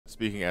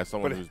speaking as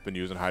someone who's been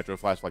using Hydro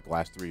Flash for like the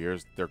last 3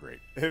 years, they're great.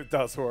 It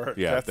does work.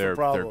 Yeah, That's they're the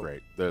problem.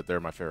 great. They're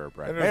my favorite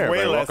brand. And there's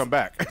way less. Welcome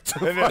back.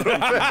 There's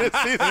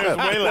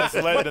way less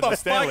lead than the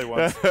Stanley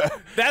ones.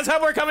 That's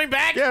how we're coming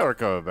back? Yeah, we're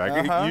coming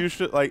back. You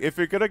should, like, if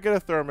you're gonna get a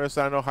thermos,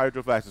 I know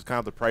Hydro Flash is kind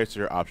of the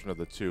pricier option of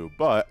the two,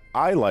 but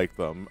I like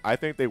them. I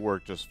think they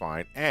work just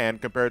fine,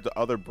 and compared to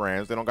other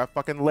brands, they don't got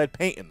fucking lead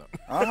paint in them.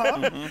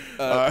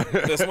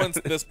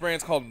 This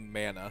brand's called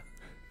Mana.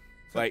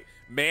 Like,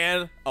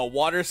 man, a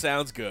water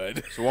sounds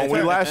good. So when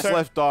we last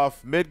left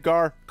off,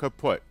 Midgar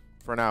kaput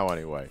for now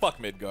anyway. Fuck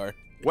Midgar.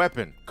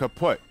 Weapon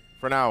kaput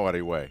for now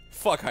anyway.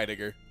 Fuck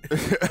Heidegger.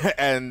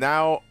 And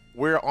now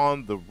we're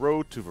on the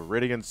road to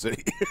Viridian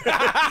City.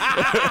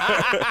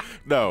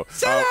 No,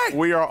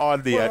 we are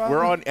on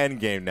we're on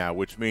Endgame now,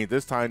 which means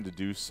it's time to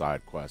do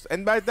side quests.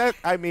 And by that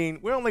I mean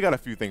we only got a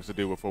few things to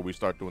do before we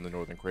start doing the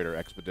Northern Crater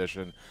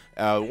Expedition.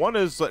 One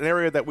is an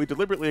area that we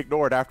deliberately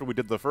ignored after we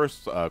did the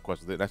first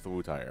quest. That's the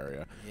Wutai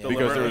area,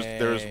 because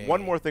there's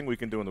one more thing we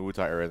can do in the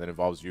Wutai area that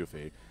involves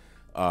Yuffie.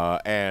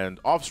 And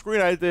off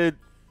screen I did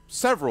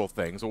several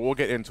things, and we'll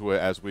get into it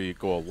as we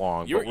go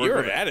along. You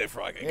were at it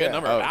for like a good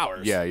number of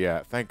hours.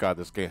 Yeah. Thank God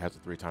this game has a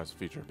 3 times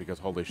feature, because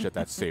holy shit,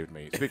 that saved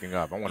me. Speaking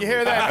of, I want to. You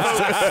hear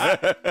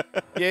that,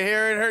 folks? You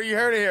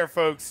heard it here,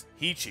 folks.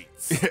 He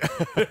cheats.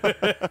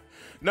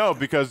 No,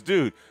 because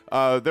dude,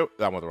 that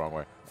went the wrong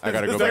way. I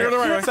gotta go back.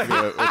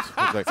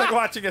 It's like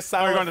watching a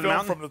silent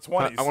film from the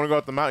 20s. I want to go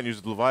up the mountain and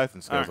use the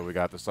Leviathan skills that we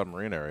got at the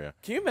submarine area.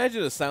 Can you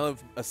imagine a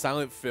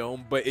silent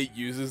film, but it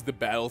uses the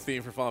battle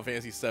theme for Final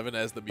Fantasy VII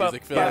as the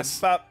music film?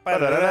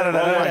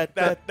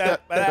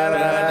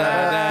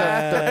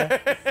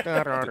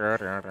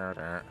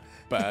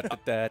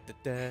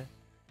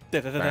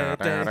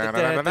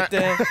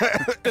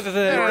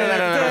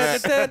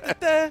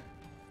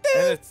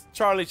 And it's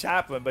Charlie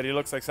Chaplin, but he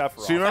looks like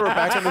Sephiroth. So you remember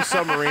back in the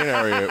submarine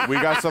area, we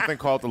got something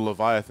called the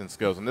Leviathan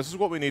skills, and this is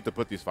what we need to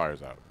put these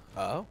fires out.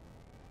 Oh?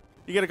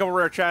 You get a couple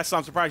rare chests.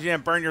 I'm surprised you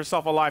didn't burn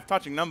yourself alive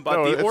touching them, but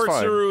No, the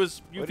Orsuru fine.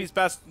 is Yuffie's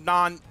best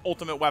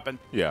non-ultimate weapon.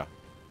 Yeah.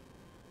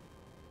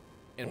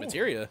 And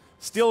materia.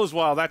 Steel as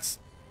well. That's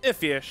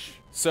iffy-ish.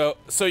 So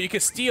you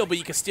can steal, but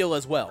you can steal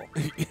as well.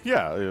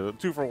 Yeah,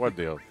 2-for-1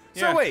 deal.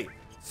 So wait,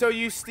 so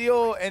you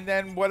steal, and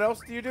then what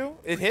else do you do?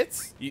 It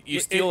hits? You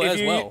steal as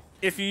well.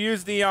 If you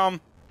use the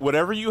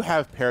Whatever you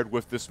have paired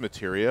with this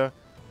materia,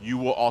 you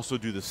will also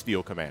do the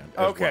steal command.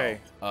 As well.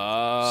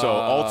 So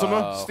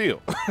Ultima,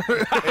 steal.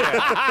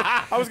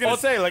 I was gonna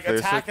say like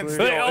attack and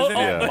steal. Isn't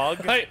it a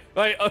mug?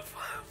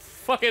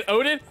 Fucking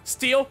Odin,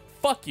 steal.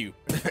 Fuck you.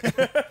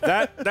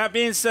 that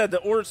being said, the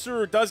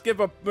Orsuru does give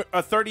a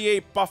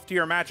 38 buff to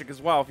your magic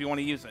as well if you want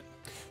to use it.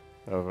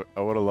 I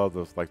would have loved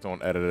this. Like,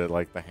 don't edit it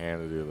like the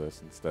hand to do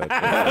this instead.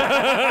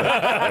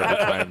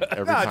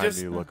 every time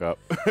you look up.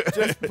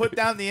 Just put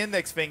down the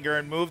index finger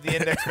and move the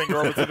index finger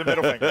over to the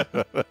middle finger.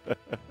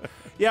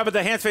 Yeah, but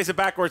the hand's facing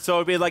backwards, so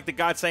it'd be like the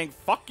god saying,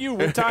 fuck you,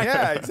 Wutai.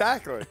 Yeah,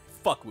 exactly.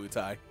 Fuck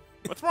Wutai.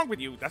 What's wrong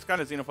with you? That's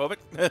kind of xenophobic.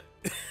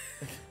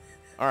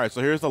 All right,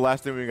 so here's the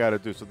last thing we got to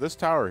do. So this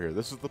tower here,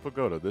 this is the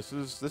pagoda. This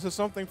is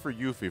something for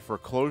Yuffie, for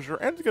closure,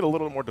 and to get a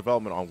little more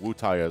development on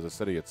Wutai as a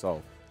city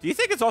itself. Do you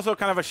think it's also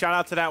kind of a shout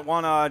out to that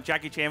one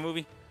Jackie Chan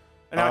movie?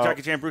 Not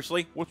Jackie Chan, Bruce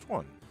Lee. Which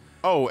one?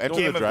 Oh,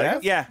 Enter the Dragon?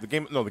 Death? Yeah. The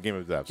Game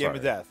of Death. Game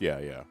of Death.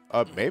 Yeah.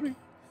 Maybe.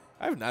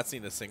 I have not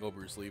seen a single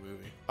Bruce Lee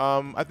movie.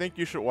 I think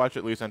you should watch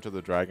at least Enter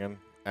the Dragon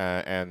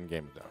and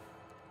Game of Death.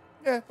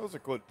 Yeah, those are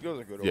good.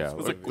 Those are good. Yeah,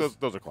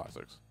 those are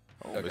classics.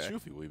 Oh, Miss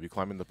Yuffie, will you be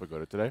climbing the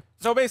pagoda today?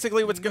 So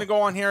basically, what's going to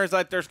go on here is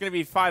that there's going to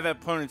be 5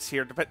 opponents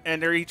here,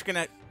 and they're each going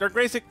to. They're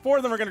basic. 4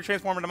 of them are going to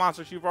transform into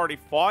monsters you've already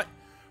fought,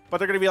 but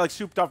they're going to be like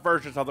souped up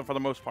versions of them for the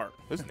most part.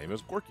 His name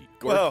is Gorky.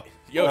 Straight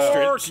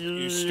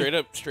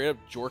up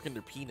jorking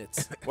their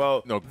peanuts.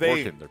 Well, No,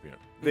 Gorkin, they're peanut.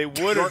 they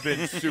would have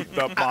been souped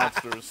up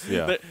monsters.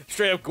 Yeah.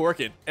 Straight up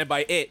gorkin, and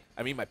by it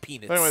I mean my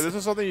peanuts. Anyway, this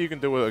is something you can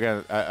do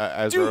again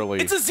as Dude, early.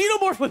 it's a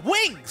xenomorph with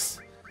wings.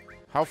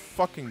 How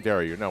fucking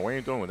dare you? No, what are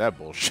you doing with that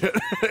bullshit?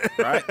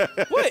 Right?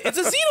 What? It's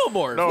a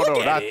xenomorph. No,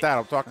 Look not at that.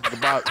 I'm talking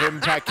about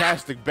him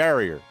casting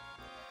barrier.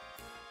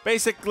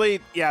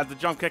 Basically, yeah, the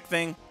jump kick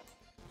thing.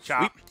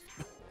 Chop.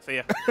 See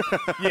ya.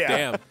 Yeah.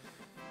 Damn.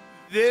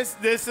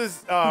 This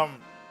is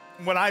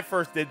when I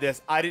first did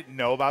this, I didn't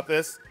know about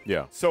this.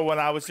 Yeah. So when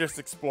I was just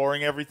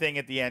exploring everything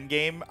at the end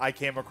game, I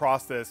came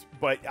across this,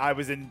 but I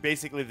was in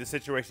basically the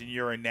situation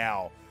you're in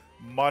now.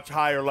 Much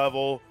higher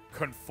level,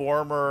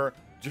 conformer,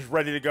 just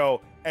ready to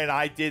go. And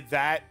I did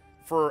that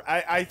for,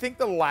 I think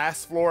the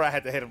last floor I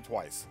had to hit him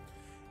twice.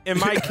 In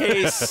my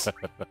case,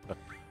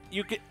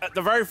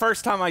 the very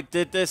first time I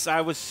did this,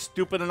 I was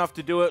stupid enough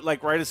to do it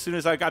like right as soon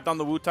as I got done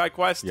the Wutai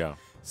quest. Yeah.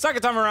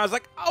 Second time around, I was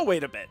like, oh,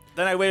 wait a bit.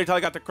 Then I waited until I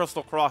got the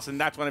Crystal Cross, and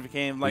that's when it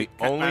became like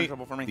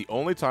manageable for me. The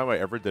only time I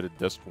ever did a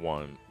disc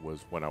 1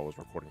 was when I was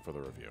recording for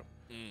the review,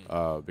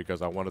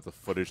 because I wanted the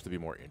footage to be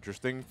more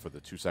interesting for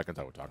the 2 seconds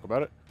I would talk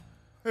about it.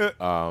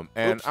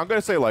 And I'm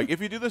gonna say, like, if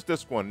you do this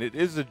disc 1, it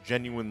is a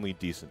genuinely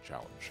decent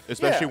challenge,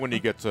 especially when you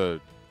get to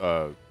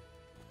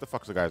the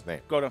fuck's the guy's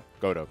name? Goto.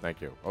 Goto.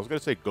 Thank you. I was gonna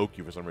say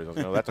Goku for some reason. I was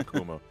like, no, that's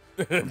Akuma.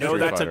 No,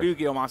 that's a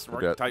Yu-Gi-Oh monster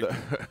archetype.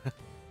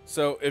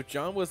 So if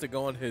John was to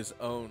go on his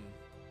own,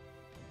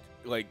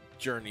 like,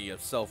 journey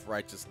of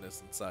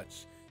self-righteousness and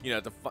such, you know,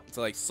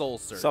 to like soul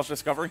search.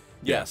 Self-discovery?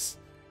 Yes.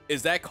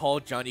 Is that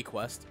called Johnny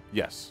Quest?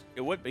 Yes.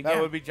 It would be. That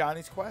yeah. would be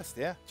Johnny's Quest,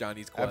 yeah.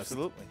 Johnny's Quest.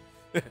 Absolutely.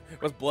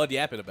 What's Blood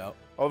yapping about?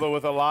 Although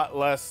with a lot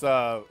less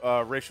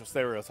racial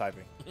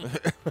stereotyping.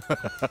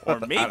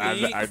 Or maybe.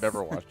 I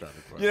never watched Johnny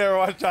Quest. You never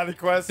watched Johnny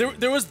Quest?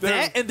 There was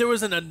that, and there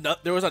was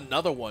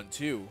another one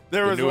too.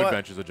 There The was New one-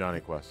 Adventures of Johnny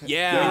Quest.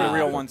 Yeah, They were the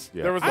real ones.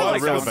 Yeah. There was I one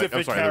like that one. specific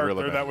I'm sorry, the Real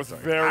character that was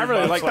Adventures, very I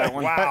really much like that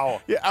one.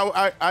 Wow. Yeah,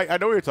 I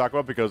know what you're talking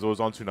about because it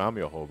was on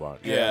Toonami a whole bunch.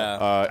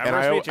 Yeah. And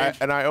Remember Speed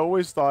Change? I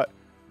always thought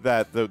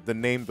that the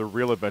name The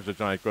Real Adventures of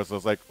Johnny Quest, I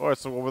was like, oh,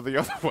 so what were the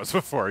other ones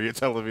before? You're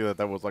telling me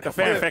that was like The a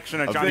fan fiction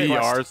of a Johnny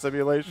VR Quest.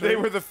 simulation? They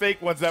were the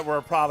fake ones that were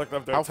a product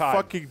of their How time.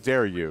 fucking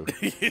dare you?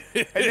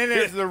 And then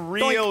there's the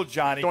real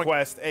Johnny Doink.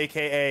 Quest,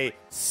 a.k.a.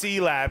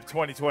 C-Lab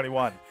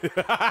 2021.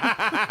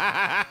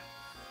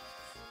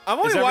 I've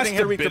Is only watched everything a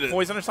here weak bit to of,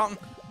 poison or something?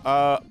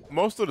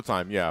 Most of the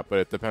time, yeah, but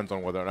it depends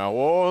on whether or not.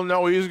 Oh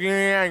no, he's getting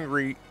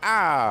angry.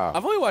 Ah,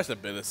 I've only watched a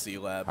bit of C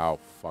Lab. how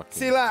fucking.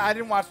 C-Lab, I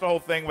didn't watch the whole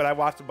thing, but I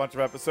watched a bunch of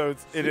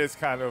episodes. It is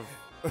kind of...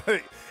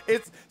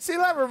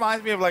 C-Lab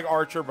reminds me of like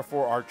Archer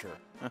before Archer.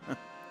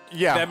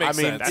 Yeah, That makes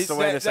I mean, sense. That's the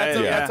way to say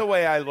it. yeah. That's the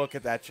way I look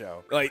at that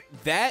show. Like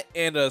that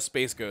and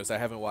Space Ghost. I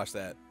haven't watched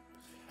that.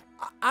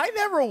 I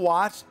never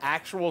watched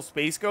actual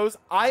Space Ghost.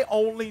 I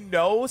only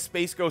know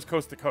Space Ghost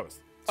Coast to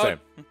Coast. Same.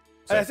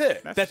 That's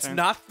it. That's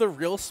not the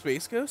real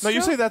Space Ghost. No, you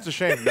show? say that's a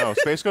shame. No,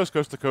 Space Coast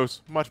to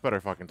Coast, much better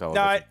fucking No,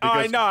 television. I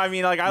Because- know. I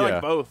mean, like, I Yeah.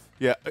 like both.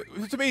 Yeah,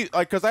 to me,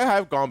 like, because I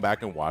have gone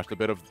back and watched a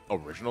bit of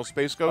original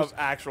Space Ghost, Of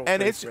actual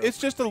and Space Ghost. it's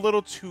just a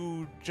little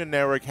too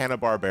generic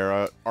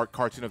Hanna-Barbera art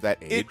cartoon of that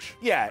age.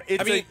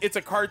 It's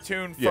a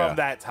cartoon from Yeah.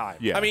 that time.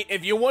 Yeah. I mean,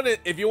 if you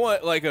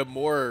want like a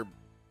more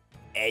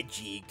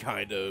edgy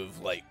kind of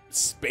like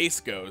Space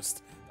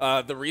Ghost,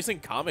 the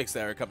recent comics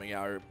that are coming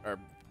out are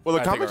well,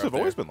 the I think comics are have up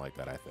always there. been like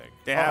that, I think.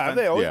 They Oh, have haven't.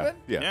 they always yeah, been?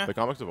 yeah, Yeah. the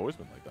comics have always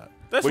been like that.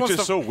 This Which one's is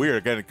the- so weird,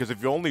 again, because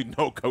if you only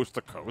know Coast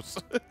to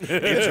Coast,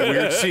 it's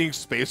weird seeing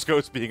Space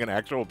Ghost being an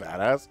actual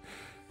badass.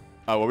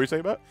 What were you saying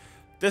about?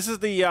 This is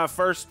the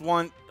first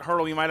one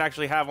hurdle you might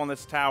actually have on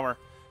this tower.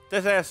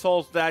 This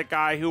asshole's that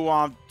guy who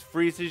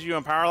freezes you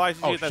and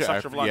paralyzes you. That shit,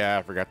 sucks your blood. yeah,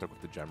 I forgot to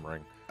put the gem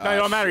ring. No, it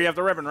don't matter. You have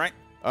the ribbon, right?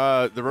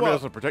 The ribbon Well-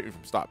 doesn't protect you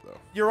from stop, though.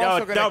 You're No,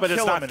 also going to but kill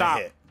it's him not in a stop.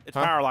 hit. It's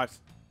Huh? paralyzed.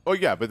 Oh,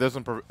 yeah, but it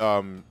doesn't.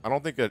 I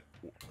don't think it.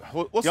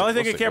 The only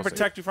thing it can't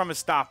protect you from is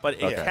stop, but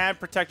it Okay. can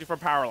protect you from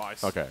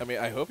paralyzed. Okay. I mean,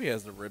 I hope he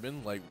has the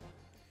ribbon. Like,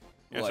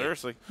 Yeah, like-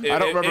 seriously. I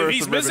don't remember If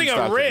he's the ribbon missing a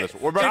stops in rib, this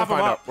one. We're about to Chop him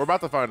find up. out. We're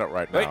about to find out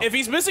right now. like, if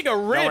he's missing a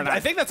we're rib, not. I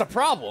think that's a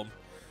problem.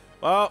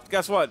 Well,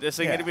 guess what? This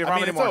ain't Yeah, going to be a I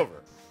problem mean, it's anymore.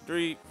 over.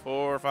 3,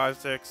 4, 5,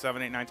 6,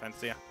 7, 8, 9, 10.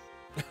 See ya.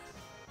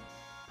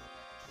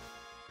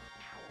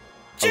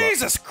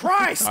 Jesus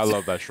Christ! I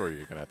love that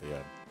Shoryuken at the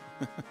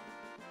end.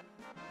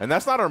 And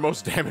that's not our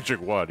most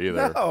damaging one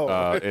either.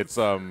 No. It's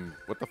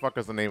what the fuck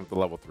is the name of the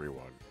level 3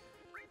 one?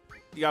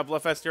 You got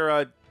Bloodfest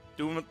here,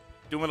 Doom of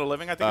the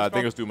Living, I think I it's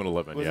think called? it's Doom and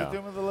 11. Was yeah. it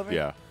Doom of the Living?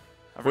 Yeah.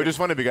 I Which forget. is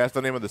funny because that's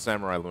the name of the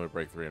Samurai Limit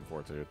Break 3 and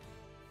 4 too.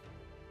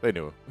 They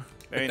knew.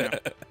 They know.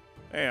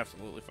 They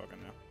absolutely fucking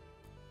know.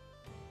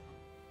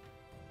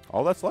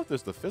 All that's left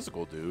is the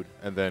physical dude,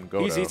 and then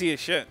Goto. He's easy as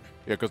shit.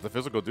 Yeah, because the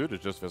physical dude is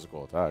just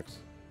physical attacks.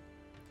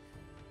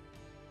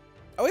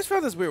 I always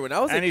found this weird when I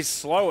was And he's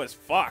slow as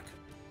fuck.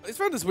 I always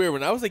found this weird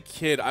when I was a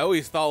kid. I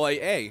always thought like,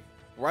 hey,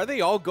 why are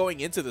they all going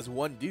into this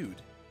one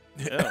dude?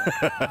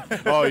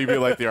 Oh, you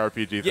mean like the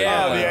RPG thing?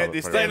 Yeah, Oh, yeah, Like,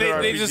 they Like,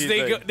 standard they RPG just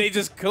thing. they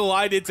just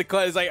collide into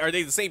it's like, are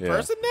they the same Yeah.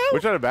 person now?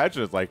 Which I'd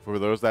imagine is like for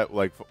those that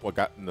like what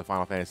got into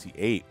Final Fantasy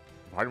VIII,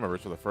 party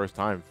members for the first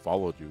time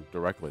followed you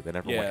directly. They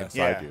never Yeah. went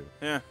inside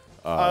Yeah. you.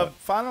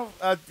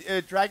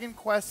 Yeah. Dragon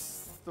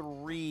Quest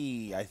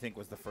 3, I think,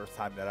 was the first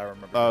time that I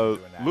remember them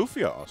doing that.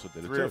 Lufia also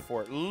did it 3 too. or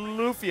 4.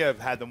 Lufia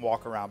had them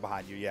walk around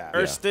behind you, yeah.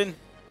 Erston,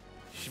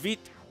 Schvit,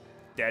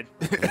 dead.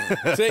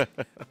 See,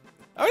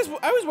 I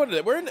always wondered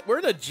that we're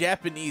in a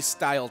Japanese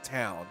style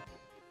town.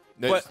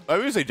 It's- I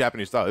would say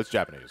Japanese style. It's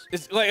Japanese.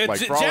 It's like a Like,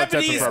 for all intents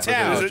and Japanese purposes,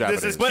 town. it's This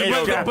Japanese. is But,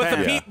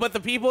 Japan. but the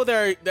people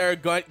that are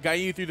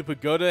guiding you through the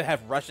pagoda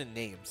have Russian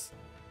names.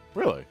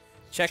 Really?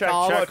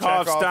 Chekhov.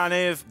 Chekhov, Chekhov.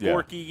 Stanev, Yeah.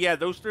 Gorky. Yeah,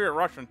 those three are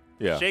Russian.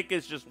 Yeah. Shake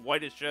is just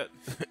white as shit.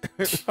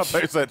 I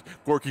thought you said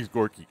Gorky's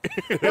Gorky.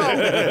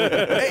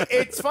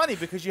 It's funny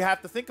because you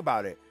have to think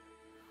about it.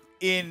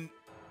 In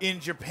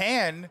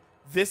Japan,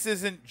 this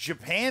isn't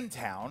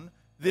Japantown.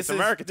 This It's is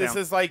American This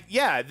town. is like this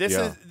Yeah.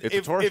 is It's a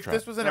if tourist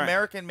this trap. was an Right.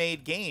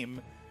 American-made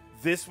game,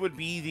 this would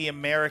be the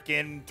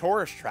American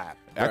tourist trap.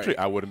 Actually,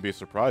 Right. I wouldn't be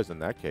surprised in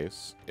that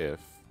case if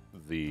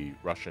the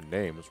Russian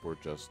names were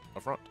just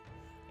a front.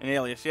 An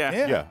alias, yeah.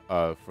 Yeah.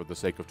 Yeah, for the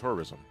sake of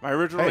tourism. My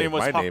original Hey, name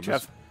was my name Hopchev.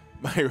 is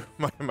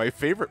my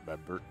favorite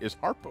member is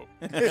Harpo.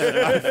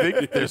 I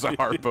think there's a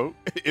Harpo.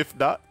 If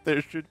not,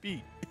 there should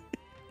be.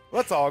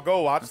 Let's all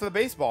go watch the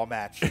baseball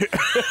match. The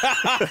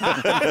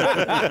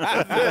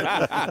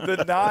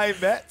 9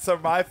 Mets are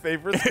my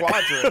favorite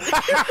squadron.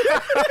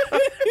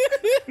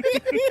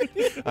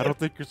 I don't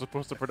think you're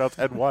supposed to pronounce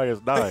NY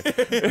as 9.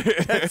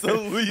 That's the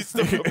least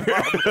of the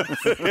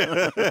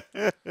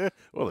problems.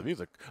 Well, the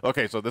music.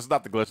 Okay, so this is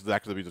not the glitch. It's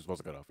actually the music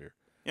supposed to cut off here.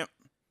 Yep.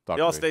 Talk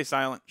Y'all to me. stay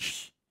silent.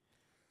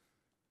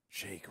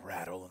 Shake,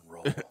 rattle, and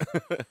roll.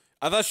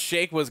 I thought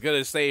Shake was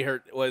gonna say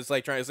her was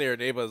like trying to say her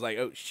name, but I was like,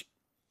 oh,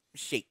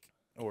 Shake.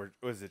 Or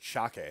was it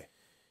Shake?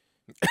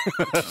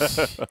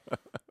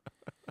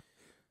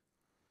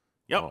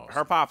 Yep, Oh,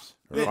 her pops.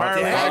 Her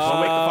Apparently, pops.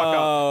 actually wake the fuck up.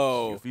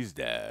 Oh, Yuffie's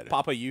dead.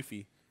 Papa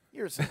Yuffie.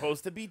 You're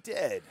supposed to be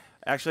dead.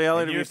 Actually,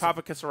 Elliot, And it'll you're be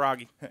Papa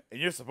Kisaragi. And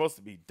you're supposed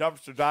to be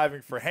dumpster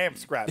diving for ham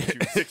scraps, you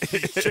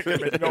 6-piece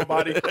chicken with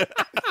nobody.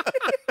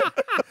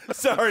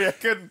 Sorry, I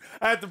couldn't.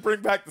 I had to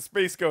bring back the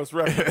Space Ghost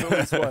reference at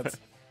least once.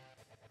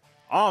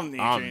 Omni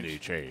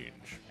change. change.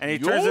 And he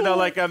turns into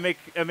like a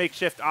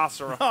makeshift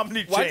Asura.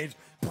 Omni What? change.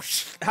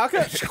 How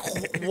come?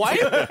 Why?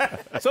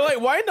 So like,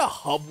 why in the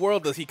hub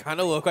world does he kind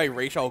of look like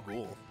Ra's al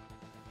Ghul?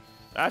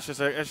 That's just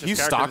He's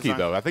character stocky design.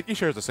 though. I think he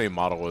shares the same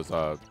model as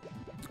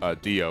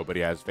Dio, but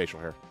he has facial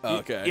hair.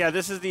 Okay. Yeah,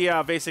 this is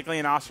the basically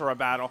an Asura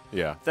battle.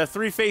 Yeah. The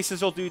 3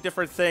 faces will do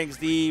different things.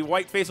 The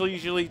white face will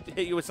usually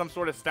hit you with some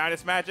sort of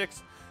status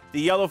magics. The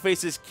yellow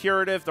face is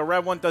curative. The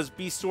red one does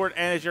Beast Sword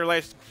and is your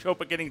last hope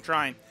of getting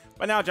Trine.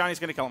 But now Johnny's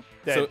gonna kill him.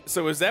 Dead.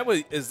 So is that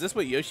what is this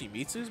what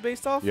Yoshimitsu's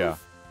based off? Yeah.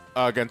 Of?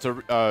 Again, to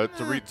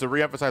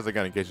reemphasize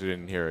again, in case you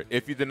didn't hear it,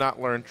 if you did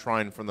not learn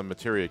Trine from the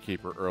Materia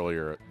Keeper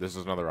earlier, this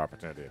is another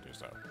opportunity to do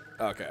so.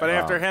 Okay. But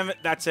after him,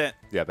 that's it.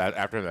 Yeah, that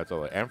after him, that's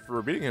all. And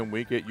for beating him,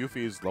 we get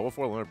Yuffie's level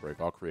 4 limit break,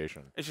 all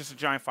creation, It's just a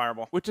giant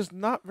fireball. which is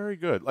not very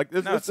good. Like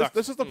this, No, it this, sucks.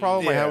 this is the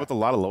problem I Yeah. have with a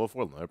lot of level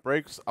 4 limit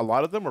breaks. A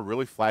lot of them are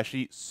really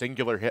flashy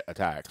singular hit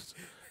attacks,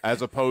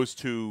 as opposed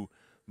to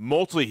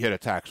multi-hit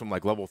attacks from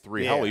like level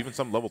 3. Hell, Yeah. even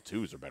some level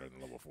 2s are better than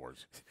level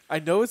 4s. I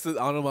know it's an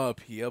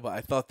onomatopoeia, but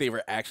I thought they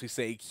were actually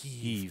saying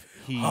heave,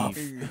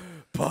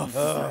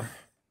 puff.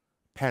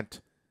 Pent.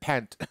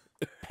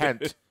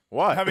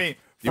 What? I mean,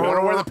 you want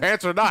to wear the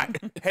pants or not?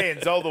 hey,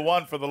 in Zelda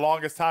 1, for the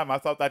longest time, I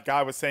thought that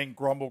guy was saying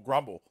grumble,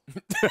 grumble.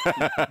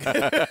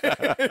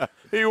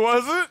 He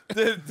wasn't.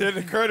 Didn't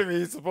occur to me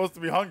he's supposed to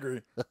be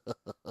hungry.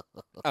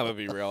 I'm gonna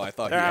be real. I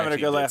thought They're he having a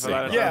actually good did laugh say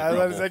about it. Yeah, I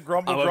grumble. said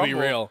grumble, I'm gonna grumble.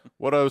 be real.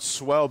 What a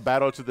swell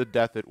battle to the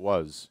death it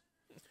was.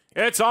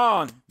 It's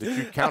on. Did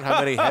you count how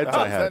many heads What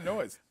I was that had?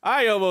 noise?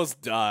 I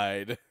almost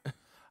died.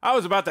 I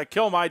was about to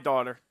kill my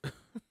daughter.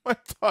 My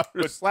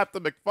daughter slapped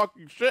the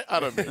McFucking shit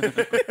out of me.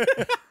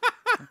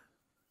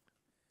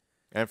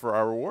 And for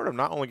our reward, I'm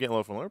not only getting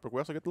level 4 limit break, we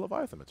also get the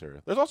Leviathan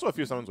material. There's also a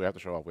few summons we have to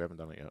show off. We haven't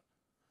done it yet.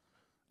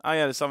 Oh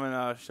yeah, the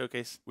summon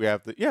showcase. We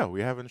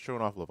haven't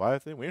shown off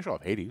Leviathan. We didn't show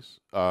off Hades.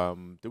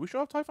 Did we show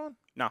off Typhon?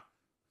 No.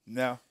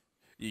 No.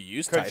 You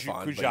used Kuj-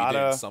 Typhon, but you Kujata.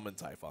 didn't summon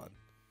Typhon.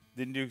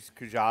 Didn't do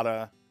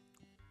Kujata.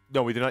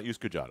 No, we did not use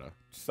Kujata.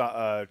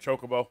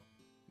 Chocobo.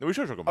 No, we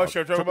showed Chocobo. Oh,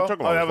 showed Chocobo?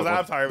 Oh, that was-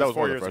 I'm sorry, it was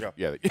 4 years ago.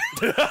 Yeah.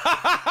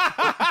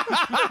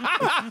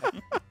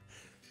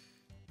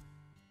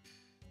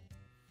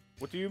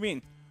 What do you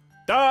mean?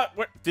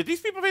 Did these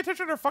people pay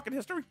attention to their fucking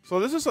history? So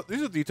these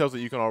are details that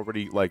you can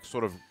already like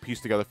sort of piece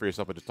together for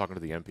yourself by just talking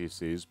to the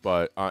NPCs.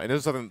 But and this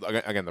is something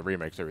again the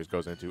remake series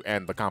goes into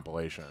and the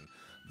compilation.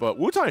 But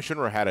Wutai and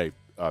Shinra had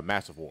a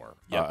massive war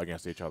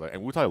against each other,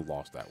 and Wutai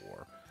lost that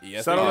war.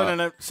 Yes,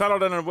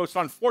 Settled in a most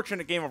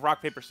unfortunate game of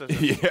rock paper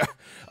scissors.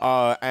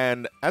 Yeah,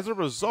 and as a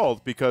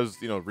result, because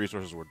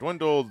resources were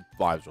dwindled,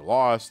 lives were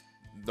lost.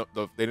 They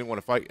didn't want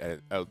to fight. They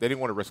didn't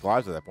want to risk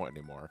lives at that point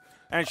anymore.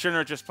 And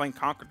Shinra just plain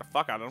conquered the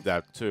fuck out of them.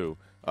 That too.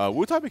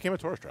 Wutai became a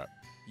tourist trap.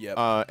 Yep.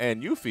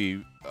 And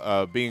Yuffie,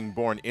 being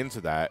born into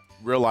that,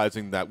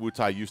 realizing that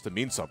Wutai used to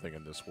mean something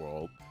in this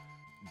world,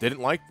 didn't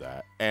like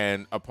that.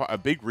 And a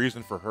big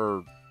reason for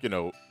her,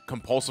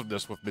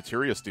 compulsiveness with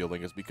materia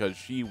stealing is because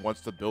she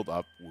wants to build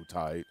up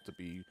Wutai to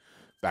be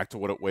back to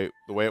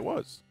the way it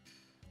was.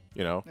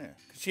 Yeah.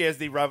 She has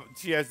the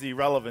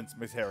relevance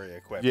materia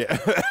equipped. Yeah.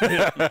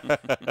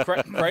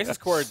 Crisis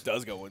Core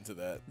does go into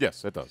that.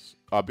 Yes, it does.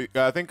 I think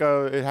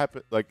it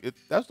happened.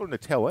 That's during the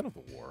tail end of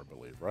the war, I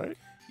believe, right?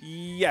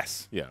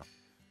 Yes. Yeah.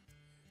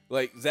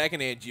 Like Zack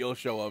and Angeal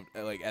show up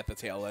at the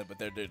tail end, but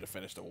they're there to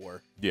finish the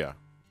war. Yeah.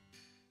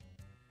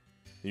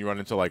 You run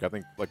into I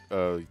think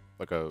a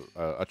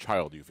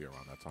child Yuffie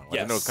around that time.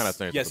 I know it's kind of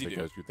thing Yes, you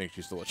because you think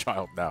she's still a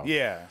child now.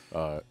 Yeah.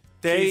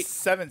 She's She's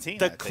 17.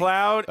 The I think.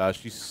 cloud.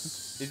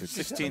 She's Isn't she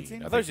 16.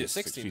 17? I thought she was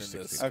 16 in this.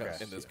 16. Okay.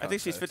 In this I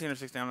think she's context. 15 or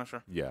 16. I'm not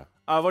sure. Yeah.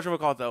 What you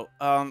call it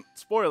though?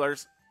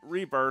 Spoilers.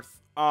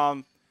 Rebirth.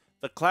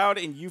 The cloud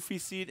in Yuffie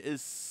seed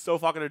is so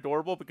fucking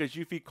adorable because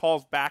Yuffie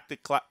calls back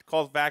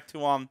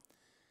to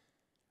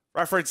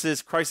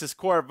references Crisis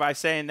Core by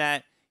saying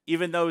that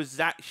even though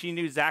she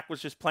knew Zack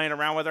was just playing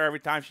around with her every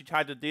time she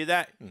tried to do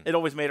that, it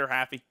always made her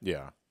happy.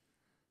 Yeah.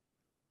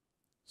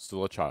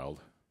 Still a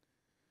child.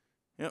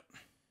 Yep.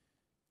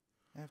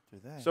 After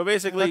that. So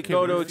basically, I can't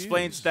Goto refuse.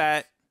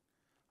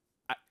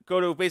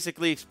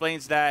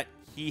 explains that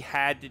he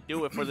had to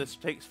do it for the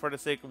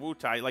sake of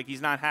Wutai. Like,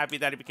 he's not happy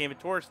that he became a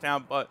tourist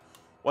town, but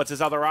what's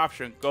his other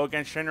option? Go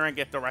against Shinra and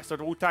get the rest of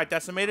the Wutai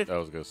decimated? I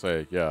was gonna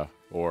say, yeah,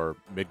 or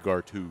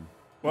Midgar 2.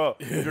 Well,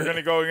 if you're going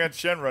to go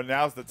against Shinra,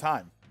 now's the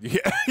time. Yeah,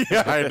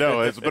 yeah, I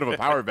know. It's a bit of a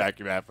power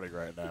vacuum happening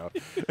right now.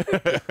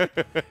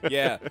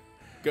 Yeah.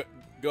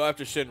 Go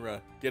after Shinra.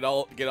 Get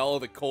all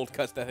of the cold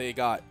cuts that they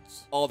got.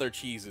 All their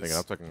cheeses.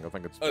 I think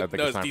it's no, time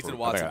it's for Decent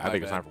Watson, I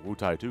think it's my time for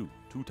Wutai 2.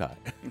 Tutai.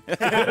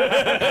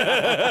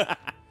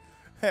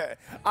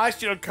 I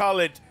should call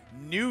it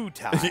New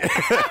Time.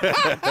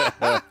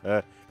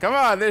 Come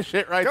on, this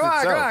shit writes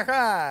itself. Come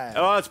on.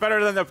 Oh, it's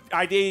better than the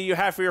idea you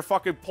have for your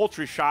fucking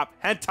poultry shop.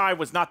 Hentai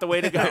was not the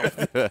way to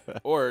go.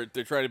 Or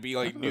they're trying to be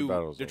like new.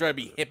 Battles They're trying to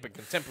be hip and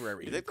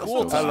contemporary.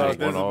 cool. I love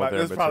Take one all this. their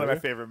This is probably my material.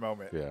 favorite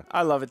moment. Yeah.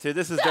 I love it too.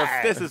 This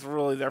is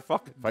really their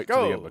fucking Fight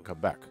Go. to the end, but come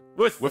back.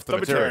 with the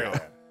material.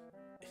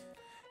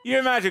 You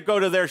imagine go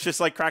to there, it's just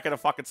like cracking a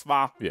fucking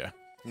smile. Yeah.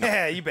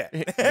 Yeah, you bet.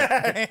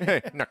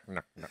 Knock,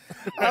 knock, knock.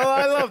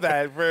 I love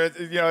that. For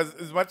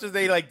as much as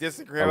they like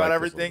disagree I about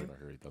like this everything. one.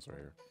 Here, that's right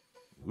here.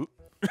 Oop.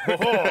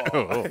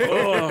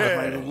 Oh,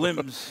 my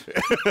limbs.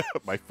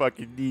 My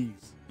fucking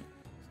knees.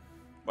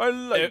 My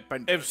leg.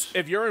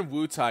 If you're in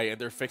Wutai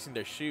and they're fixing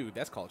their shoe,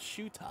 that's called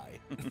shoe tie.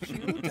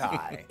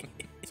 Die.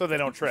 So they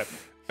don't trip.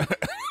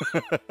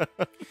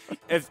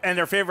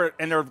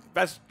 And their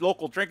best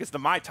local drink is the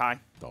Mai Tai.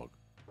 Dog.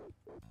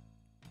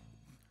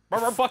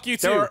 Fuck you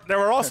too. There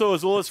were also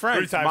Azula's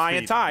friends, 3 times Mai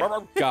and speed.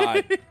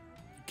 Tai.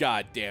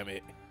 God damn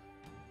it.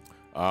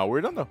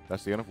 We're done though.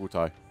 That's the end of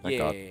Wutai. Thank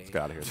God. Yay. Let's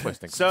get out of here. This place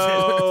stinks.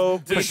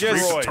 So we Destroyed.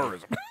 just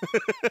tourism.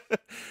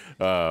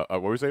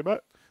 What were we saying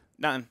about?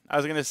 nothing. I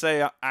was gonna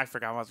say I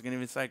forgot what I was gonna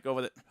even say. Go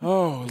with it.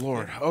 Oh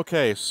Lord.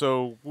 Okay,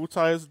 so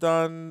Wutai is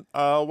done.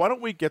 Why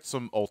don't we get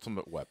some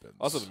ultimate weapons?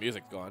 Also, the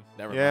music's gone.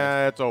 Never mind.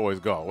 Yeah, it's always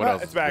gone. What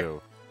else it's is back.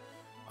 new?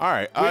 All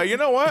right. You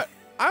know what?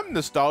 I'm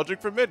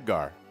nostalgic for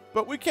Midgar,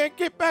 but we can't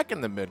get back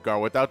into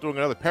Midgar without doing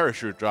another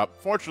parachute drop.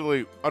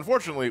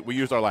 Unfortunately, we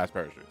used our last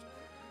parachutes,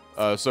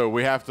 so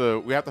we have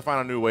to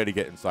find a new way to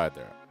get inside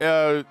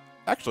there.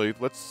 Actually,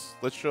 let's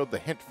show the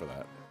hint for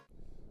that.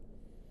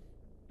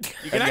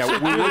 You can And actually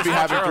we do will this be much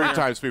having 3 earlier.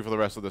 times speed for the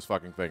rest of this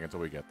fucking thing until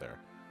we get there.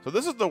 So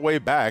this is the way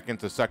back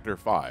into Sector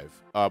 5,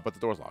 but the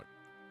door's locked.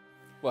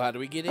 Well, how do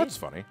we get in? That's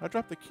funny. I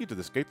dropped the key to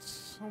this gate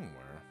somewhere.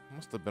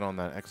 Must have been on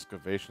that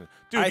excavation.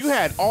 Dude, you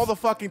had all the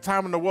fucking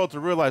time in the world to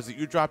realize that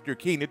you dropped your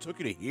key, and it took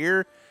you to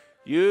here?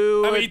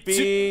 You I would mean,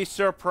 be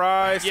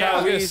surprised Yeah, I how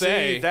was gonna easy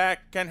say.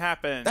 that can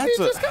happen. That's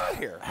got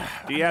here.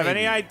 Do you have any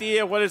maybe.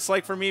 idea what it's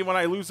like for me when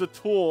I lose a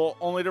tool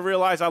only to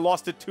realize I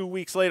lost it 2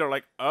 weeks later?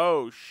 Like,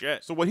 oh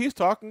shit. So what he's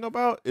talking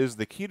about is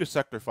the key to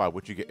Sector 5,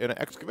 which you get in an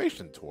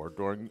excavation tour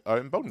during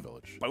in Bone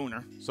Village.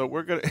 Boner. So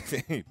we're gonna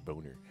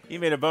boner. He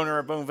made a boner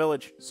at Bone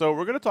Village. So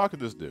we're gonna talk to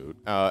this dude,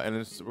 and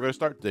we're gonna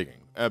start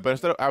digging. But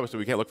instead of obviously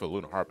we can't look for the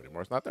Lunar Harp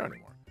anymore. It's not there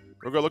anymore.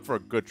 We're gonna look for a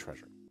good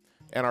treasure,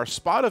 and our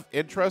spot of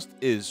interest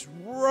is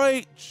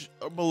right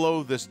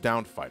below this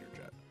downed fighter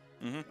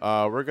jet.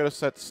 We're gonna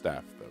set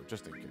staff though,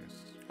 just in case.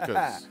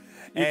 'Cause-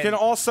 You can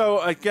also,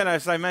 again,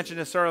 as I mentioned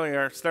this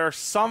earlier, there are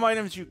some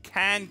items you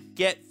can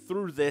get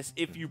through this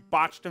if you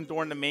botched them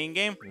during the main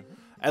game.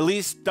 At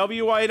least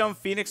W item,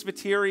 Phoenix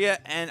Materia,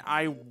 and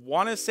I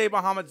want to say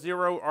Bahamut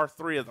Zero are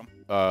 3 of them.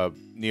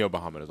 Neo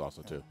Bahamut is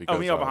also too. Oh, Because,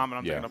 Neo Bahamut,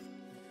 I'm yeah. thinking of.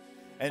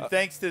 And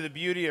thanks to the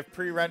beauty of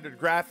pre-rendered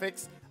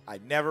graphics, I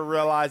never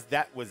realized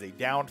that was a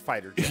downed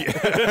fighter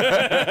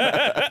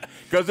jet.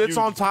 Because it's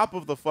on top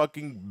of the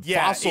fucking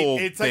fossil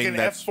it's like thing an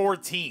that's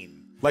F-14.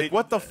 like,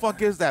 what the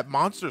fuck is that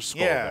monster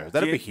skull Yeah. there? Is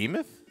that a Yeah.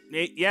 behemoth?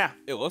 Yeah,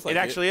 It looks like it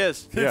actually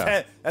is.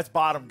 Yeah. That's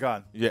bottom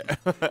gun. Yeah.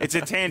 It's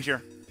a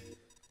Tangier.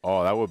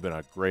 Oh, that would have been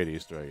a great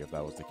Easter egg if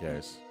that was the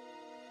case.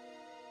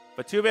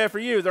 But too bad for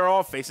you, they're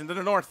all facing to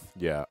the north.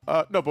 Yeah.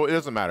 No, but it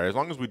doesn't matter. As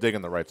long as we dig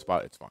in the right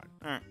spot, it's fine.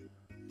 All right.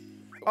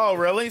 Oh,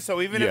 really?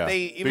 So even if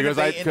they indicate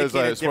a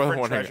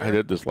different treasure, I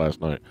did this last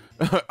night,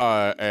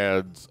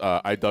 and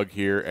I dug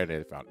here and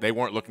it found. They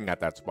weren't looking at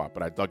that spot,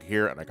 but I dug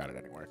here and I got it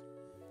anyway.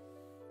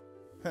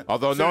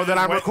 Although, So know you that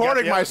just I'm went and got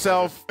recording the other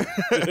myself.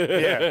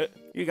 yeah.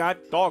 You got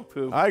dog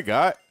poo. I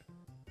got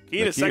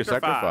Key to Sector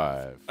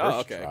 5. Oh,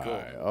 First okay, try.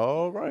 cool.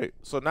 All right.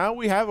 So now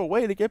we have a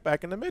way to get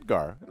back into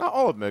Midgar. Not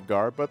all of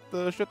Midgar, but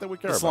the shit that we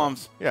care The about.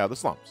 slums. Yeah, the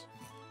slums.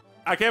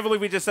 I can't believe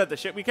we just said the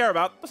shit we care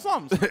about, the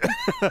slums.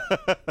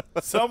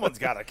 Someone's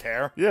got to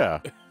care.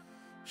 Yeah.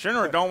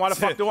 Shinra don't. Why the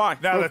fuck do I?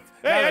 Now that,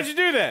 Hey, now how'd that, you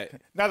do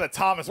that? now that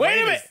Thomas Wait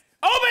Wayne a minute. is,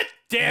 Open!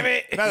 Damn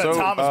it! now that So,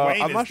 Thomas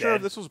Wayne I'm is not sure dead.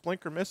 if this was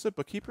blink or miss it,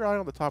 but keep your eye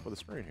on the top of the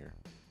screen here.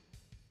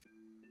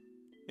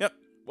 Yep.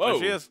 Whoa. There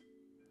she is.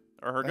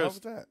 Or her What the hell's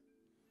ghost. that?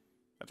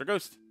 That's her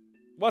ghost.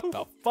 What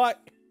the fuck?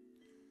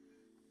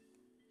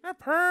 They're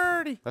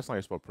pretty. That's not how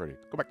you spell pretty.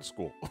 Go back to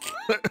school.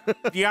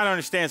 You gotta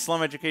understand,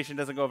 slum education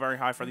doesn't go very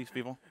high for these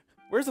people.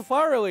 Where's the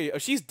flower lily? Oh,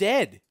 she's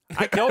dead.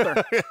 I killed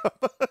her.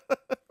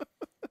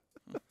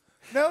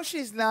 No,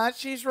 she's not.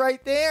 She's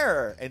right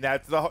there. And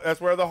that's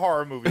where the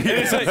horror movie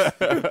is.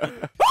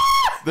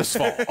 This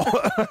fall.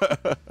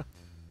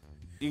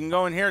 You can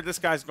go in here. This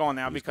guy's gone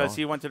now because gone.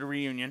 he went to the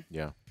reunion.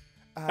 Yeah.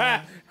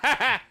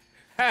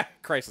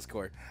 Crisis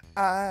Core.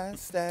 I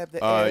stabbed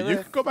the You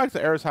can go back to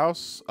Aerith's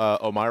house.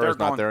 Omira's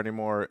not gone. there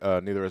anymore.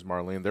 Neither is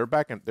Marlene. They're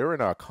back in. They're in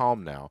a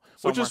calm now,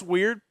 which is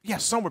weird. Yeah,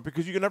 somewhere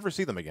because you can never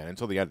see them again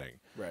until the ending.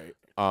 Right.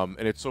 And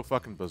it's so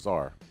fucking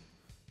bizarre.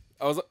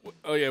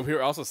 Oh yeah, we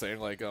were also saying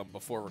like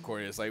before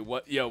recording, it's like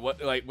what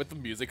like with the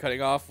music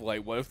cutting off,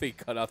 like what if they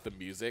cut out the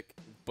music,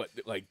 but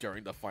like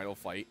during the final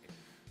fight?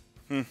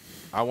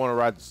 I want to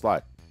ride the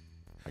slide.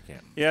 I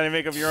can't. Yeah, they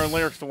make up your own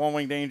lyrics to One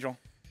Winged Angel.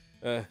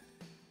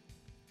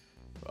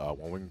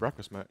 One wing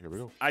breakfast, Matt. Here we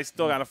go. I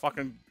still gotta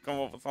fucking come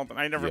up with something.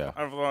 I never. Yeah.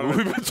 I thought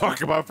We've been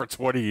talking about it for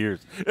 20 years.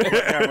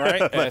 yeah,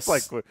 right. That's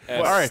like,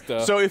 all right.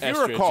 So if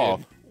you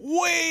recall,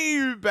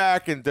 way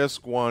back in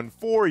Disc 1,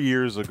 4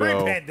 years ago,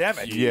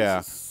 pre-pandemic. Yeah,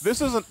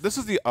 this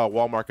is the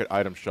Wall Market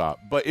item shop.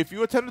 But if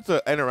you attempted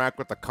to interact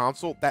with the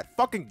console, that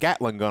fucking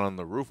Gatling gun on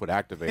the roof would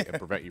activate and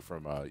prevent you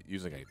from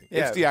using anything.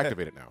 Yeah. It's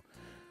deactivated now.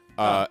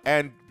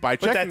 And by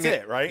But checking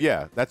that's it, right?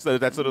 Yeah, that's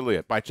literally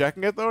it. By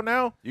checking it though,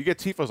 now you get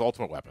Tifa's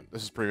ultimate weapon.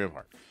 This is premium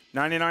heart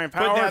 99 But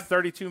power, now-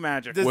 32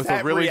 magic. Does with a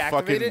that really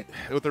reactivate fucking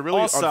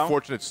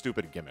unfortunate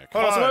stupid gimmick.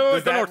 Hold on, Also,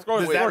 does that, go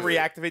does wait, that wait.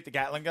 reactivate the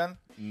Gatling gun?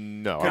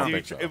 No, I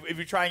Because don't think so. if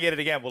you try and get it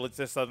again, will it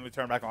just suddenly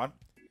turn back on?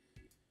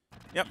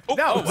 Yep.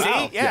 No, see?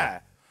 wow. Yeah.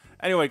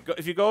 Anyway,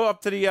 if you go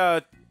up to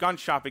the gun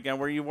shop again,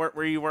 where you were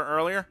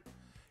earlier,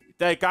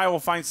 that guy will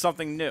find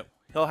something new.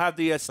 He'll have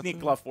the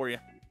sneak glove for you.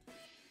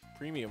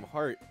 Premium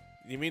heart.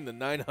 You mean the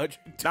 $900?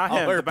 Not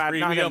him. The premium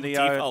not him.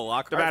 Tifa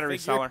Lockhart The battery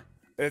figure? seller.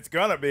 It's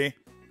gonna be.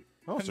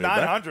 Oh, so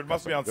 900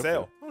 must be on Good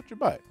sale. Why don't you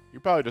buy it? You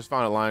probably just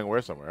found it lying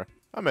away somewhere.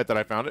 I meant that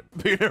I found it,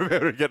 but you never be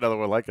able to get another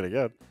one like it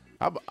again.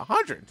 How about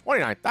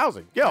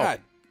 129,000? Yo, God,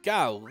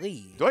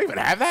 golly. do I even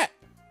have that?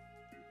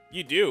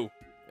 You do,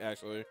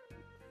 actually.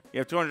 You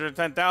have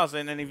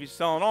 210,000, and if you're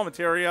selling all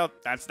material,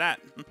 that's that.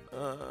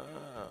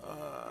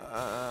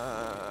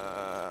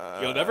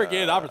 You'll never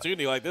get an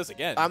opportunity like this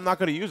again. I'm not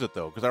going to use it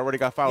though, because I already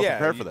got files Yeah,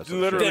 prepared for you this.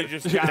 literally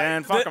Shit. just got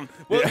Dan, fuck them.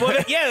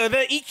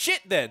 Then eat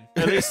shit then.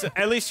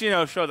 At least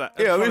show that.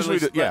 Yeah, at least we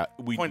let- do. Yeah,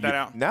 we point that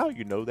out. Now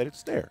you know that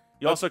it's there.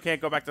 You also can't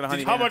go back to the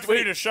honey. How Manor. much for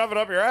you to shove it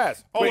up your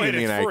ass? Oh, What do wait,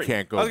 you mean it's I free.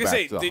 can't go I was gonna back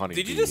say, to the honey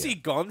did you bee just yet? see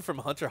Gun from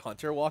Hunter x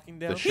Hunter walking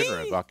down? The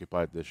Shinra have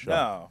occupied this shop.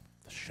 No.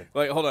 The Shinra.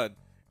 Like, hold on,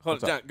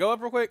 What's up? John, go up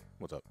real quick.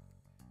 What's up?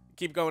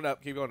 Keep going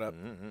up. Keep going up.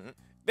 Mm-hmm.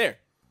 There,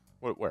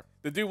 Where?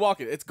 the dude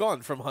walking. It's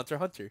Gun from Hunter x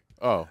Hunter.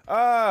 Oh, Oh,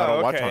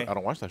 I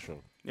don't watch that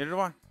show. Neither do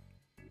I.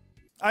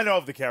 I know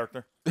of the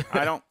character.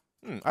 I don't.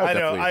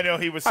 I know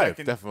he was I've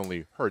second.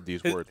 definitely heard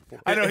these words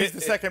before. I know he's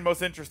the second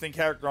most interesting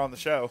character on the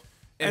show.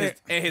 And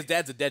his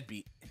dad's a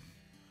deadbeat.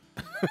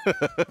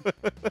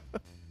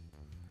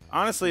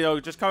 Honestly, though,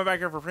 just coming back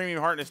here for Premium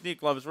Heart and a Sneak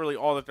Glove is really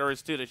all that there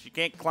is to this. You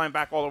can't climb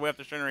back all the way up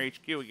to Shinra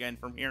HQ again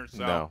from here.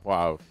 So. No,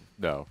 wow,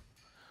 no.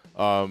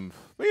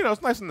 But you know,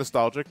 it's nice and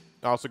nostalgic.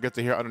 I also get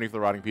to hear Underneath the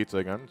Rotting Pizza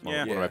again. It's one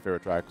of my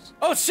favorite tracks.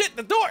 Oh shit!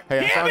 The door. Hey,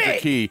 I Damn found it! your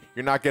key.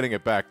 You're not getting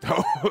it back,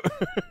 though.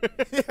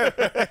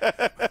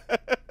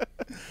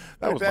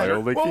 That was my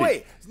only key. Well,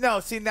 wait.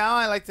 No, see, now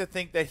I like to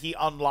think that he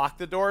unlocked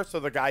the door so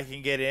the guy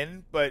can get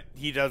in, but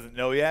he doesn't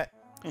know yet.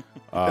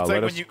 It's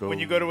like when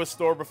you go to a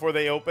store before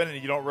they open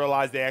and you don't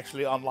realize they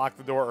actually unlocked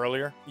the door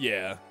earlier.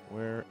 Yeah.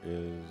 Where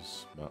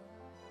is... No.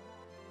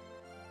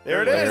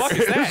 There it Where is. fuck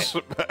is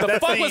that? The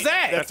fuck was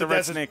that? That's a the red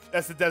desert snake.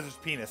 That's the desert's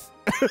penis.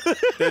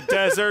 The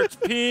desert's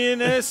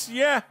penis.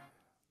 Yeah.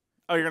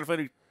 Oh, you're gonna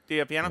play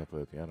the I piano? play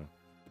the piano.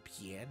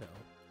 Piano.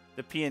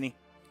 The peony.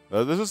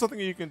 This is something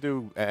you can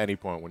do at any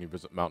point when you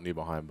visit Mount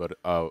Nibelheim, but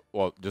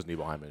well, just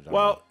Nibelheim in general.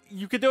 Well,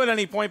 you could do it at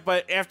any point,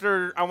 but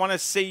after I want to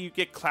say you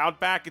get Cloud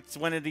back, it's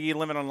when the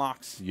limit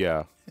unlocks.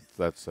 yeah,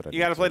 that's it. You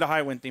got to play the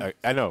high wind theme.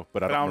 I know,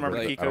 but I don't remember.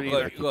 the key I don't code remember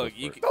either. the key Look, code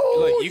you for it. can,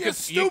 Oh, look, you can,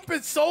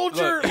 stupid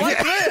soldier look. like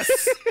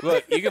this.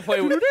 Look, you can play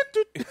with.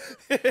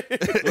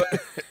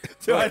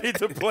 Do I need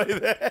to play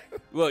that?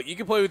 Look, you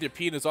can play with your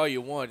penis all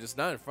you want, just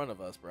not in front of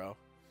us, bro.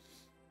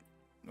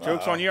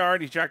 Joke's on you. I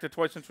already jacked it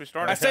twice since we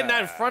started. I said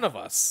not in front of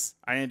us.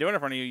 I didn't do it in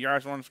front of you. Your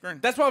eyes were on the screen.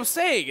 That's what I'm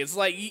saying. It's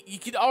like you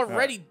could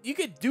already, you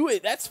could do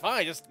it. That's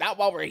fine. Just not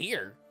while we're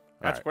here.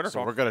 That's All Twitter so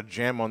talk. we're gonna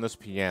jam on this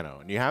piano,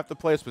 and you have to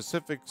play a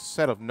specific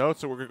set of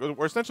notes. So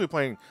we're essentially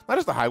playing not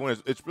just the high one;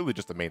 it's really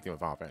just the main theme of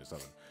Final Fantasy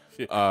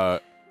VII. So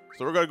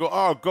we're gonna go.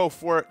 Oh, go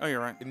for it! Oh,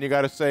 you're right. And you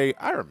got to say,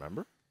 "I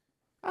remember,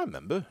 I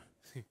remember."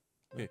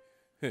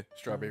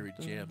 Strawberry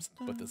jams,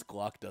 but this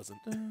Glock doesn't.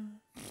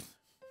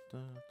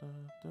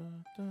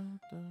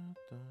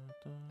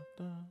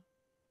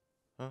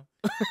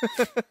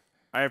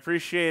 I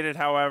appreciate it,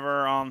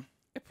 however. I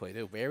played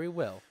it very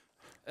well.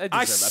 I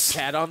I deserve a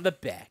pat on the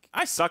back.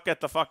 I suck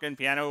at the fucking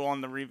piano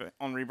on the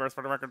on Rebirth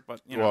for the record,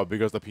 but you know. Well,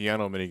 because the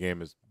piano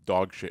minigame is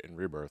dog shit in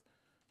Rebirth.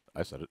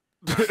 I said it.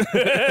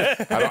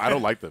 I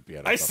don't like the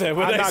piano. I stuff. said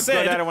what I'm I not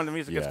said. good at it when the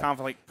music gets Yeah.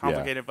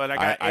 complicated, but I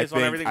got A's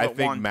on everything I but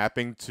think one.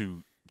 mapping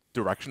to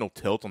directional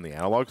tilt on the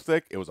analog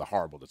stick, it was a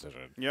horrible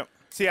decision. Yep.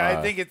 See,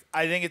 I think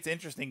it's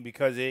interesting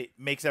because it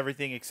makes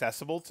everything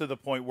accessible to the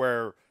point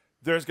where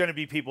there's going to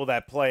be people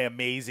that play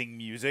amazing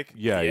music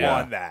Yeah.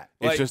 on that.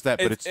 It's Like, just that,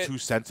 but it's- it's too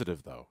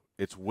sensitive though.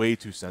 It's way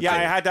too sensitive. Yeah,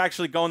 I had to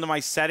actually go into my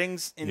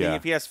settings in the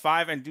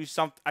PS5 and do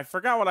something. I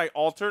forgot what I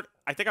altered.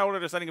 I think I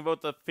altered a setting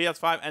about the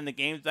PS5 and the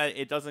games that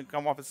it doesn't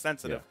come off as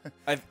sensitive.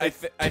 I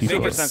think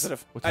super it's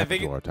sensitive. What's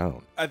happened to our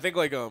town? I think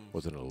like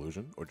Was it an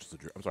illusion or just a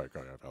dream? I'm sorry,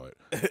 Carly, I fell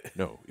it.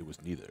 No, it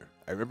was neither.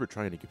 I remember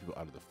trying to get people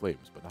out of the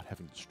flames, but not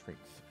having the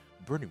strength.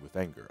 Burning with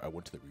anger, I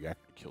went to the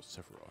reactor to kill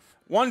Sephiroth.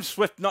 One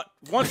swift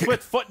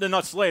foot in the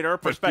nuts later,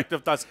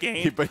 perspective thus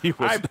gained. But he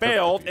was I never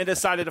bailed beat. and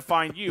decided to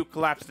find you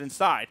collapsed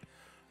inside.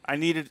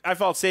 I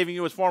felt saving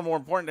you was far more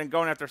important than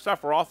going after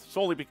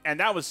Sephiroth, and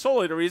that was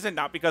solely the reason,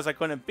 not because I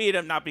couldn't beat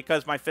him, not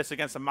because my fist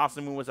against the mouse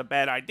and moon was a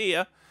bad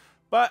idea,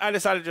 but I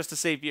decided just to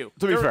save you.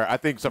 To be fair, I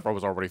think Sephiroth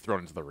was already thrown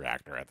into the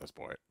reactor at this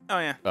point. Oh,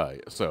 yeah.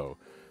 So,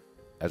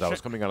 as I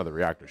was coming out of the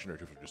reactor, Shinra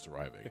troops were just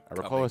arriving. I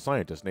recall a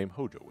scientist named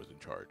Hojo was in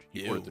charge.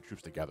 He ordered the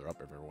troops to gather up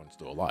everyone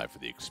still alive for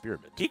the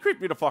experiment. He creeped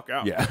me the fuck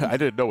out. Yeah, I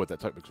didn't know what that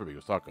type of experiment he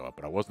was talking about,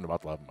 but I wasn't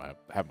about to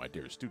have my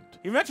dear student.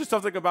 You mentioned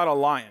something about a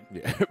lion.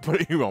 Yeah,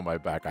 putting you on my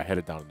back, I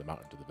headed down the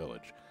mountain to the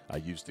village. I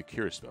used the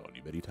cure spell on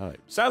you many times.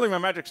 Sadly, my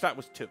magic stat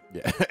was 2.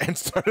 Yeah, and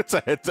started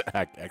to head to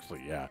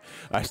actually, yeah.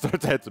 I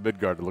started to head to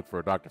Midgard to look for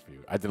a doctor for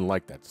you. I didn't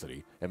like that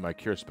city, and my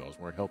cure spells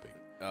weren't helping.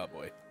 oh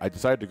boy. I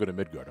decided to go to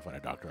Midgard to find a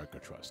doctor I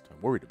could trust.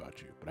 I'm worried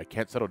about you, but I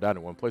can't settle down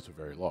in one place for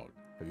very long.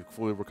 Have you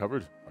fully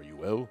recovered? Are you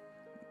well?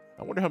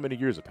 I wonder how many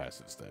years have passed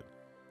since then.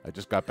 I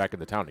just got back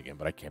into town again,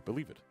 but I can't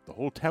believe it. The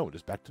whole town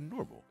is back to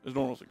normal. As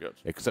normal as it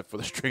gets. Except for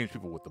the strange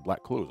people with the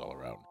black clothes all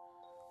around.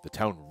 The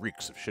town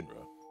reeks of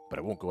Shinra, but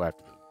I won't go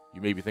after them.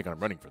 You may be thinking I'm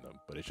running from them,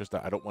 but it's just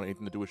that I don't want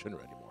anything to do with Shinra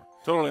anymore.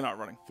 Totally not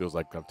running. Feels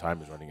like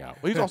time is running out.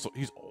 Well,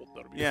 he's old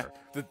though, to be fair.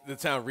 The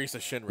town reeks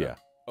of Shinra. Yeah.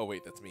 Oh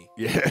wait, that's me.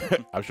 Yeah.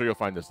 I'm sure you'll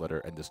find this letter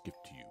and this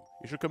gift to you.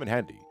 It should come in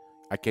handy.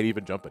 I can't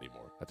even jump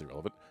anymore. That's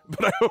irrelevant.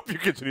 But I hope you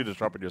continue to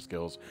sharpen your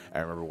skills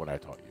and remember what I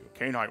taught you.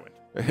 Kane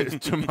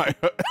Highwind. To my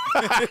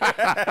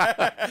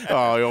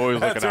oh, you're always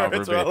looking out for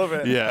it's me.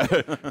 relevant. Yeah.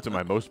 To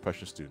my most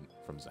precious student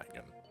from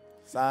Zangan.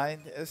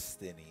 Signed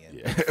Estinian.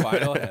 Yeah.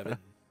 Final heaven.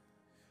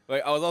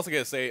 Like I was also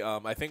gonna say,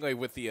 I think like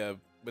with the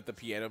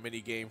piano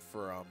mini game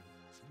for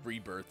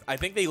Rebirth, I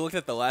think they looked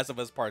at The Last of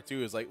Us Part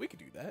 2 as like we could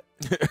do that.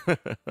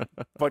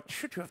 But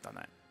should you have done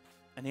that?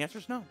 And the answer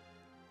is no.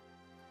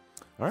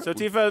 All right. So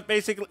Tifa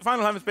basically,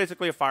 Final Heaven's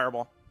basically a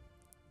fireball.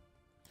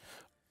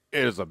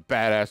 It is a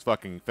badass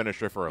fucking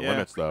finisher for our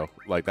limits, though.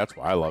 Like, that's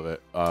why I love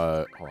it.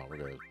 Hold on, we're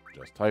going to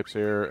adjust types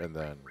here, and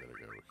then we're going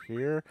to go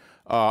here.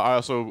 I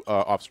also,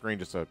 off-screen,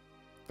 just a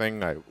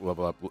thing, I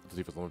level up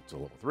Tifa's limit to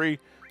level 3,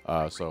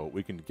 so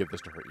we can give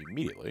this to her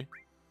immediately.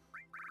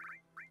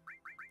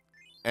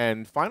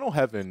 And Final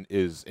Heaven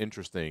is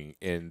interesting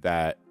in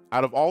that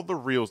out of all the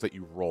reels that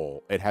you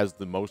roll, it has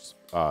the most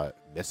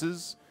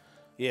misses.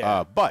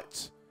 Yeah.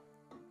 But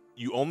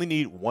you only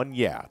need one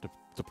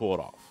to pull it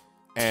off.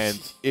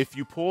 And if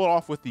you pull it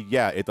off with the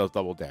it does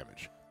double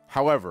damage.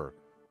 However,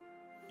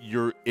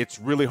 it's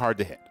really hard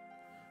to hit.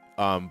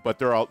 But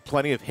there are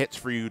plenty of hits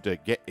for you to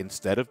get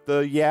instead of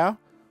the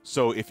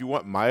So if you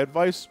want my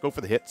advice, go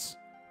for the hits.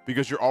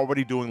 Because you're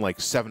already doing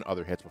like 7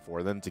 other hits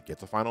before then to get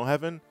to Final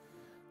Heaven.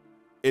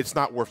 It's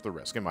not worth the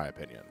risk, in my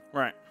opinion.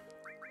 Right.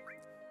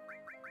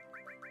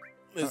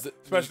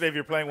 Especially if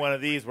you're playing one of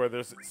these where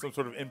there's some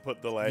sort of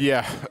input delay.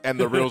 Yeah, and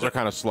the reels are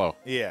kind of slow.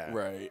 Yeah.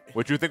 Right.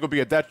 Which you think would be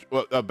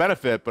a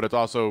benefit, but it's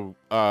also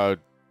there's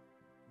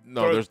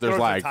throws the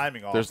lag.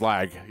 timing off. There's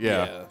lag.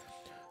 Yeah.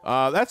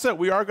 That's it.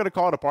 We are going to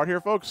call it a part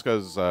here, folks,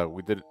 because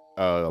we did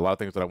a lot of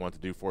things that I wanted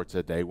to do for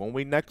today. When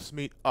we next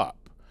meet up,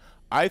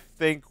 I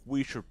think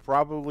we should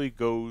probably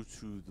go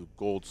to the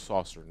Gold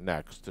Saucer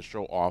next to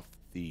show off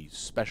the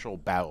special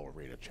Battle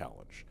Arena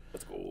challenge.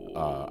 Let's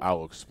go.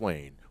 I'll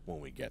explain when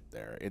we get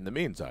there. In the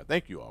meantime,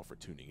 thank you all for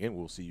tuning in.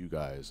 We'll see you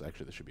guys.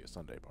 Actually, this should be a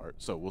Sunday part.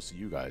 So we'll see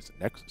you guys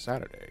next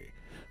Saturday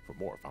for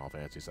more Final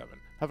Fantasy VII.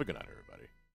 Have a good night, everybody.